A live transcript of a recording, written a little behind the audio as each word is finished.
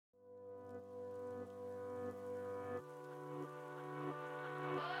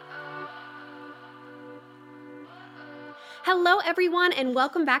Hello, everyone, and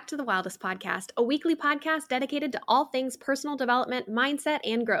welcome back to the Wildest Podcast, a weekly podcast dedicated to all things personal development, mindset,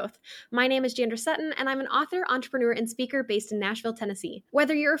 and growth. My name is Jandra Sutton, and I'm an author, entrepreneur, and speaker based in Nashville, Tennessee.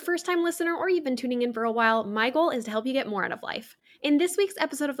 Whether you're a first-time listener or you've been tuning in for a while, my goal is to help you get more out of life. In this week's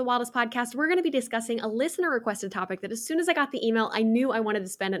episode of the Wildest Podcast, we're going to be discussing a listener-requested topic that as soon as I got the email, I knew I wanted to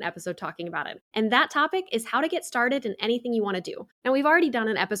spend an episode talking about it. And that topic is how to get started in anything you want to do. Now, we've already done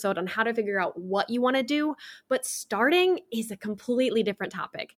an episode on how to figure out what you want to do, but starting is a completely different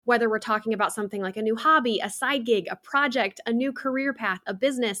topic. Whether we're talking about something like a new hobby, a side gig, a project, a new career path, a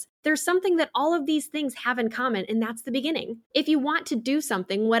business, there's something that all of these things have in common, and that's the beginning. If you want to do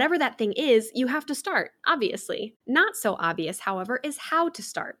something, whatever that thing is, you have to start, obviously. Not so obvious, however, is how to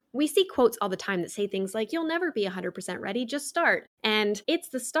start. We see quotes all the time that say things like, you'll never be 100% ready, just start. And it's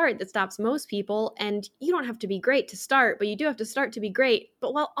the start that stops most people, and you don't have to be great to start, but you do have to start to be great.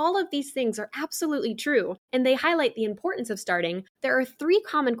 But while all of these things are absolutely true, and they highlight the importance of starting, there are three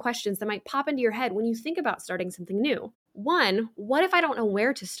common questions that might pop into your head when you think about starting something new. 1, what if I don't know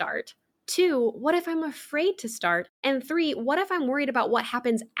where to start? 2, what if I'm afraid to start? And 3, what if I'm worried about what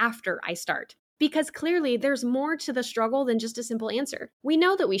happens after I start? Because clearly there's more to the struggle than just a simple answer. We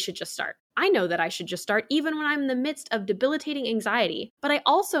know that we should just start. I know that I should just start even when I'm in the midst of debilitating anxiety, but I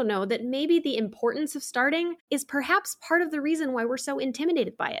also know that maybe the importance of starting is perhaps part of the reason why we're so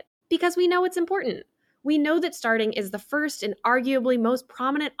intimidated by it. Because we know it's important. We know that starting is the first and arguably most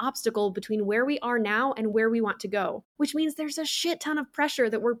prominent obstacle between where we are now and where we want to go, which means there's a shit ton of pressure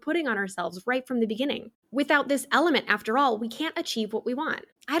that we're putting on ourselves right from the beginning. Without this element, after all, we can't achieve what we want.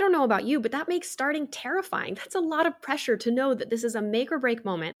 I don't know about you, but that makes starting terrifying. That's a lot of pressure to know that this is a make or break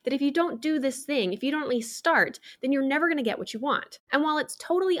moment, that if you don't do this thing, if you don't at least start, then you're never going to get what you want. And while it's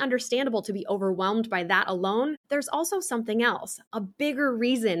totally understandable to be overwhelmed by that alone, there's also something else, a bigger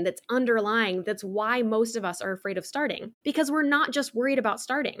reason that's underlying that's why most of us are afraid of starting. Because we're not just worried about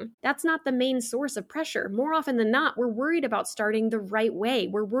starting. That's not the main source of pressure. More often than not, we're worried about starting the right way.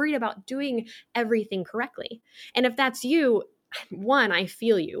 We're worried about doing everything correctly. And if that's you, 1, I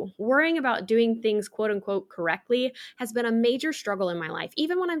feel you. Worrying about doing things quote unquote correctly has been a major struggle in my life,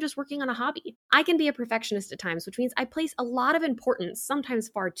 even when I'm just working on a hobby. I can be a perfectionist at times, which means I place a lot of importance, sometimes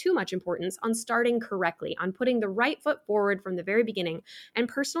far too much importance, on starting correctly, on putting the right foot forward from the very beginning. And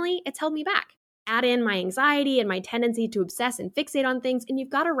personally, it's held me back. Add in my anxiety and my tendency to obsess and fixate on things, and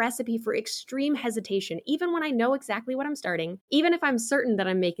you've got a recipe for extreme hesitation, even when I know exactly what I'm starting, even if I'm certain that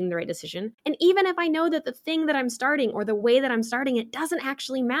I'm making the right decision, and even if I know that the thing that I'm starting or the way that I'm starting it doesn't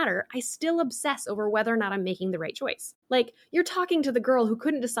actually matter, I still obsess over whether or not I'm making the right choice. Like, you're talking to the girl who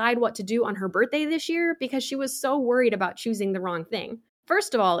couldn't decide what to do on her birthday this year because she was so worried about choosing the wrong thing.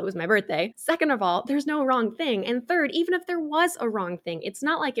 First of all, it was my birthday. Second of all, there's no wrong thing. And third, even if there was a wrong thing, it's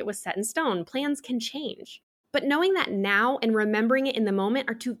not like it was set in stone. Plans can change. But knowing that now and remembering it in the moment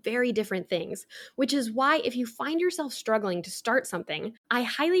are two very different things, which is why if you find yourself struggling to start something, I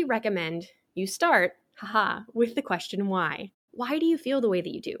highly recommend you start, with the question why. Why do you feel the way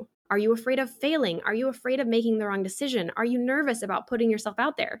that you do? Are you afraid of failing? Are you afraid of making the wrong decision? Are you nervous about putting yourself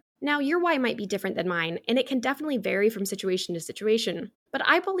out there? Now, your why might be different than mine, and it can definitely vary from situation to situation. But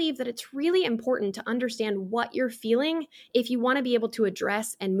I believe that it's really important to understand what you're feeling if you want to be able to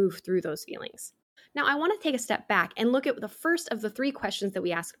address and move through those feelings. Now, I want to take a step back and look at the first of the 3 questions that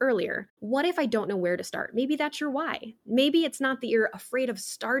we asked earlier. What if I don't know where to start? Maybe that's your why. Maybe it's not that you're afraid of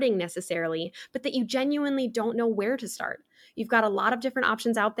starting necessarily, but that you genuinely don't know where to start. You've got a lot of different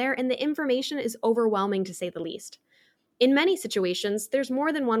options out there, and the information is overwhelming to say the least. In many situations, there's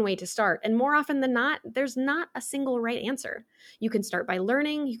more than one way to start, and more often than not, there's not a single right answer. You can start by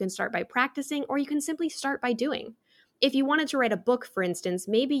learning, you can start by practicing, or you can simply start by doing. If you wanted to write a book, for instance,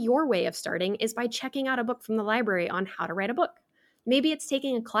 maybe your way of starting is by checking out a book from the library on how to write a book. Maybe it's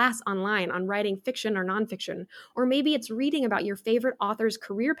taking a class online on writing fiction or nonfiction, or maybe it's reading about your favorite author's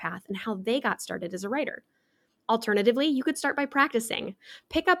career path and how they got started as a writer. Alternatively, you could start by practicing.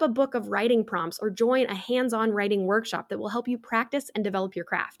 Pick up a book of writing prompts or join a hands-on writing workshop that will help you practice and develop your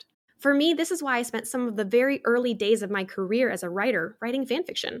craft. For me, this is why I spent some of the very early days of my career as a writer writing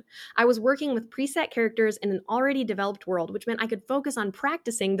fanfiction. I was working with preset characters in an already developed world, which meant I could focus on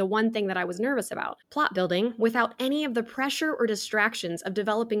practicing the one thing that I was nervous about, plot building, without any of the pressure or distractions of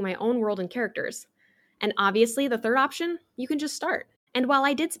developing my own world and characters. And obviously, the third option, you can just start. And while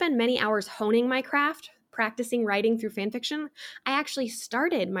I did spend many hours honing my craft, practicing writing through fanfiction, I actually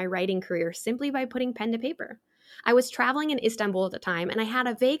started my writing career simply by putting pen to paper. I was traveling in Istanbul at the time, and I had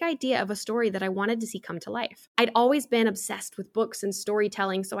a vague idea of a story that I wanted to see come to life. I'd always been obsessed with books and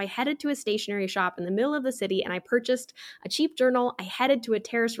storytelling, so I headed to a stationery shop in the middle of the city and I purchased a cheap journal. I headed to a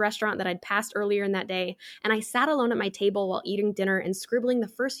terrace restaurant that I'd passed earlier in that day, and I sat alone at my table while eating dinner and scribbling the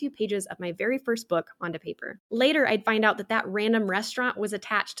first few pages of my very first book onto paper. Later, I'd find out that that random restaurant was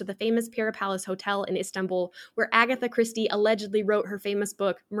attached to the famous Pera Palace Hotel in Istanbul, where Agatha Christie allegedly wrote her famous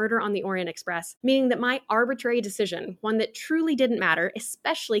book, Murder on the Orient Express, meaning that my arbitrary decision, one that truly didn't matter,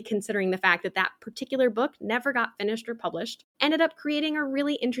 especially considering the fact that that particular book never got finished or published, ended up creating a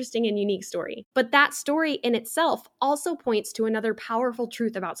really interesting and unique story. But that story in itself also points to another powerful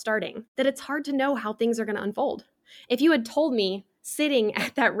truth about starting, that it's hard to know how things are going to unfold. If you had told me sitting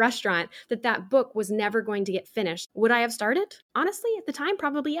at that restaurant that that book was never going to get finished, would I have started? Honestly, at the time,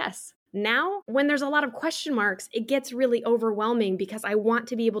 probably yes. Now, when there's a lot of question marks, it gets really overwhelming because I want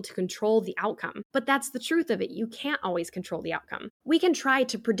to be able to control the outcome. But that's the truth of it. You can't always control the outcome. We can try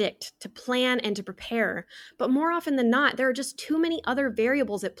to predict, to plan, and to prepare, but more often than not, there are just too many other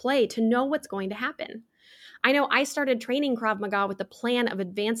variables at play to know what's going to happen. I know I started training Krav Maga with the plan of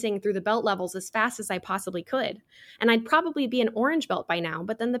advancing through the belt levels as fast as I possibly could. And I'd probably be an orange belt by now,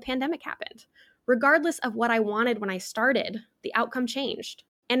 but then the pandemic happened. Regardless of what I wanted when I started, the outcome changed.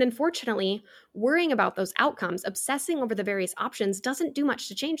 And unfortunately, worrying about those outcomes, obsessing over the various options, doesn't do much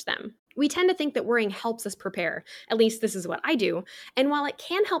to change them. We tend to think that worrying helps us prepare. At least this is what I do. And while it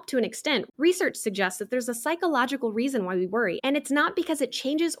can help to an extent, research suggests that there's a psychological reason why we worry, and it's not because it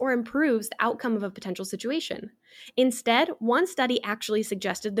changes or improves the outcome of a potential situation. Instead, one study actually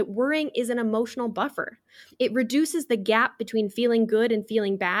suggested that worrying is an emotional buffer. It reduces the gap between feeling good and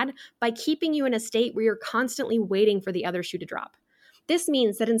feeling bad by keeping you in a state where you're constantly waiting for the other shoe to drop. This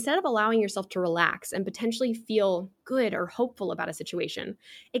means that instead of allowing yourself to relax and potentially feel good or hopeful about a situation,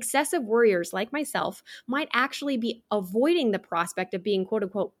 excessive worriers like myself might actually be avoiding the prospect of being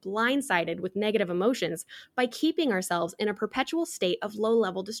quote-unquote blindsided with negative emotions by keeping ourselves in a perpetual state of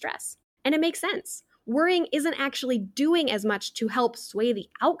low-level distress. And it makes sense. Worrying isn't actually doing as much to help sway the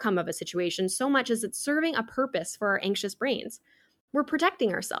outcome of a situation so much as it's serving a purpose for our anxious brains. We're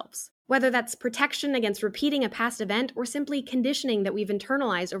protecting ourselves, whether that's protection against repeating a past event or simply conditioning that we've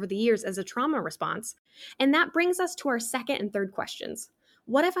internalized over the years as a trauma response. And that brings us to our second and third questions.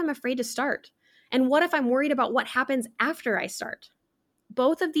 What if I'm afraid to start? And what if I'm worried about what happens after I start?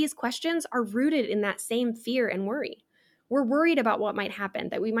 Both of these questions are rooted in that same fear and worry. We're worried about what might happen,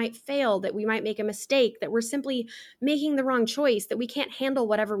 that we might fail, that we might make a mistake, that we're simply making the wrong choice, that we can't handle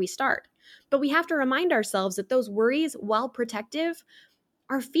whatever we start. But we have to remind ourselves that those worries, while protective,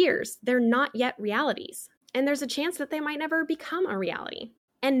 are fears. They're not yet realities. And there's a chance that they might never become a reality.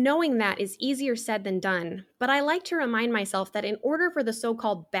 And knowing that is easier said than done, but I like to remind myself that in order for the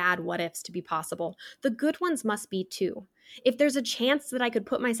so-called bad what-ifs to be possible, the good ones must be too. If there's a chance that I could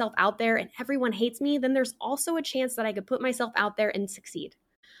put myself out there and everyone hates me, then there's also a chance that I could put myself out there and succeed.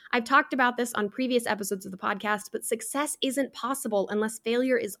 I've talked about this on previous episodes of the podcast, but success isn't possible unless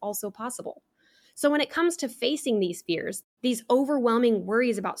failure is also possible. So when it comes to facing these fears, these overwhelming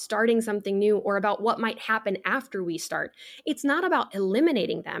worries about starting something new or about what might happen after we start, it's not about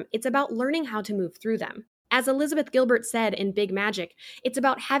eliminating them, it's about learning how to move through them. As Elizabeth Gilbert said in Big Magic, it's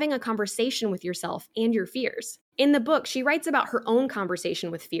about having a conversation with yourself and your fears. In the book, she writes about her own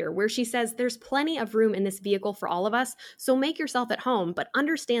conversation with fear, where she says there's plenty of room in this vehicle for all of us, so make yourself at home, but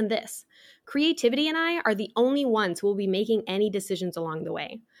understand this. Creativity and I are the only ones who will be making any decisions along the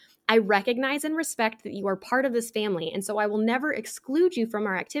way. I recognize and respect that you are part of this family, and so I will never exclude you from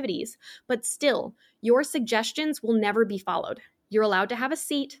our activities, but still, your suggestions will never be followed. You're allowed to have a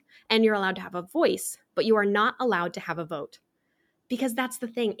seat, and you're allowed to have a voice, but you are not allowed to have a vote. Because that's the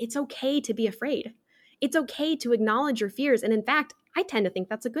thing, it's okay to be afraid. It's okay to acknowledge your fears, and in fact, I tend to think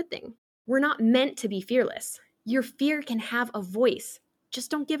that's a good thing. We're not meant to be fearless. Your fear can have a voice,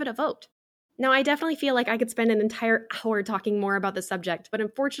 just don't give it a vote. Now, I definitely feel like I could spend an entire hour talking more about the subject, but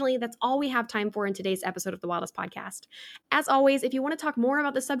unfortunately, that's all we have time for in today's episode of the Wildest Podcast. As always, if you want to talk more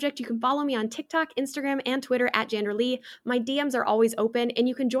about the subject, you can follow me on TikTok, Instagram, and Twitter at JanderLee. My DMs are always open, and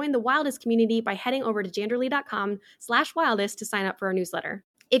you can join the Wildest community by heading over to janderlee.com/wildest to sign up for our newsletter.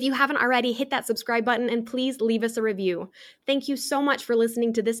 If you haven't already, hit that subscribe button and please leave us a review. Thank you so much for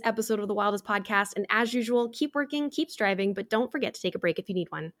listening to this episode of the Wildest Podcast. And as usual, keep working, keep striving, but don't forget to take a break if you need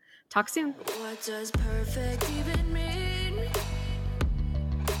one. Talk soon. What does perfect even mean?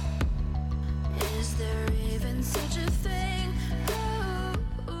 Is there even such a thing?